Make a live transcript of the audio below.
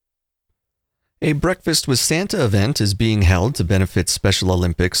A Breakfast with Santa event is being held to benefit Special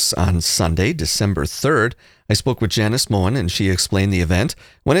Olympics on Sunday, December 3rd. I spoke with Janice Moen and she explained the event,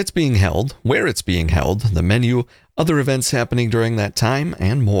 when it's being held, where it's being held, the menu, other events happening during that time,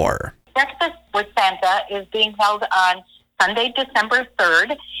 and more. Breakfast with Santa is being held on Sunday, December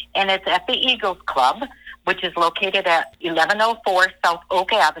 3rd, and it's at the Eagles Club, which is located at 1104 South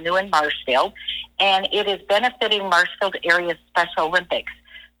Oak Avenue in Marshfield, and it is benefiting Marshfield Area Special Olympics.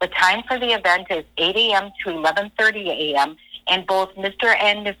 The time for the event is 8 a.m. to 11:30 a.m., and both Mr.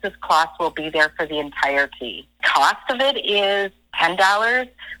 and Mrs. Kloss will be there for the entirety. Cost of it is $10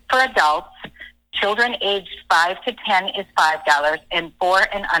 for adults. Children aged 5 to 10 is $5, and 4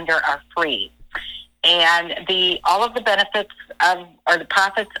 and under are free. And all of the benefits or the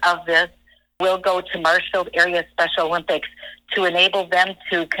profits of this will go to Marshfield Area Special Olympics to enable them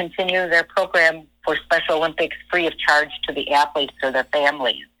to continue their program for Special Olympics free of charge to the athletes or their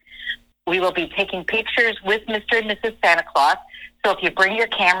families. We will be taking pictures with Mr. and Mrs. Santa Claus. So if you bring your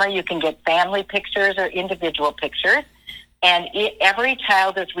camera, you can get family pictures or individual pictures. And every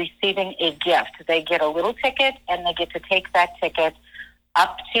child is receiving a gift. They get a little ticket, and they get to take that ticket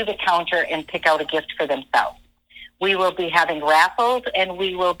up to the counter and pick out a gift for themselves. We will be having raffles, and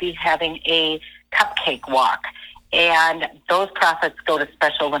we will be having a cupcake walk. And those profits go to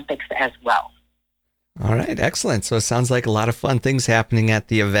Special Olympics as well. All right, excellent. So it sounds like a lot of fun things happening at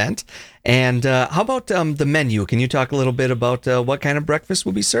the event. And how about the menu? Can you talk a little bit about what kind of breakfast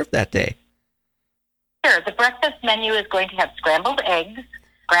will be served that day? Sure. The breakfast menu is going to have scrambled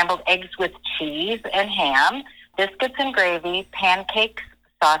eggs with cheese and ham, biscuits and gravy, pancakes,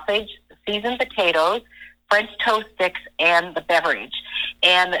 sausage, seasoned potatoes, French toast sticks, and the beverage.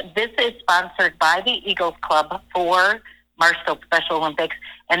 And this is sponsored by the Eagles Club for Marshfield Special Olympics,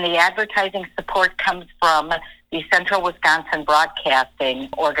 and the advertising support comes from the Central Wisconsin Broadcasting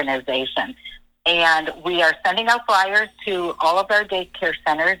Organization. And we are sending out flyers to all of our daycare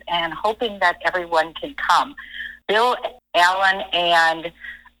centers and hoping that everyone can come. Bill Allen and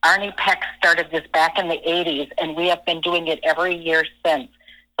Arnie Peck started this back in the 80s, and we have been doing it every year since.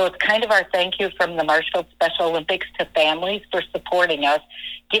 So it's kind of our thank you from the Marshfield Special Olympics to families for supporting us,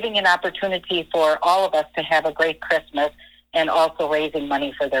 giving an opportunity for all of us to have a great Christmas, and also raising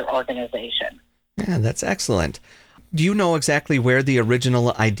money for their organization. Yeah, that's excellent. Do you know exactly where the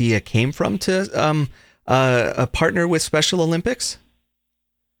original idea came from to partner with Special Olympics?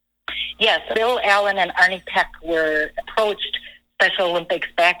 Yes, Bill Allen and Arnie Peck were approached Special Olympics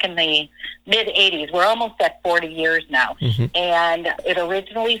back in the mid-'80s. We're almost at 40 years now. Mm-hmm. And it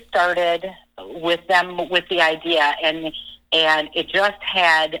originally started with them with the idea, and it just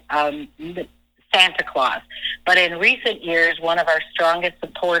had Santa Claus. But in recent years, one of our strongest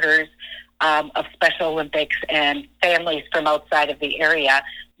supporters of Special Olympics and families from outside of the area,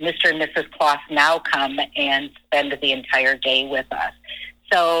 Mr. and Mrs. Claus, now come and spend the entire day with us.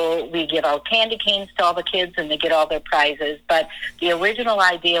 So we give out candy canes to all the kids, and they get all their prizes. But the original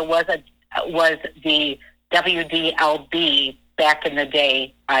idea was the WDLB back in the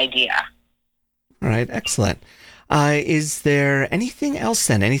day idea. All right, excellent. Is there anything else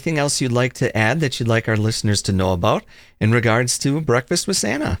then? Anything else you'd like to add that you'd like our listeners to know about in regards to Breakfast with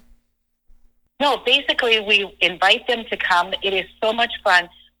Santa? No, basically we invite them to come. It is so much fun.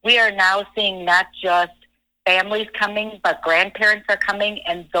 We are now seeing not just families coming, but grandparents are coming,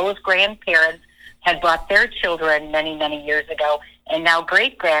 and those grandparents had brought their children many, many years ago, and now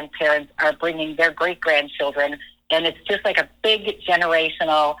great-grandparents are bringing their great-grandchildren, and it's just like a big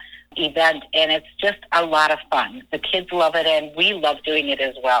generational event, and it's just a lot of fun. The kids love it, and we love doing it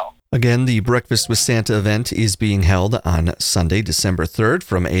as well. Again, the Breakfast with Santa event is being held on Sunday, December 3rd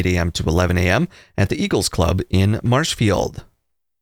from 8 a.m. to 11 a.m. at the Eagles Club in Marshfield.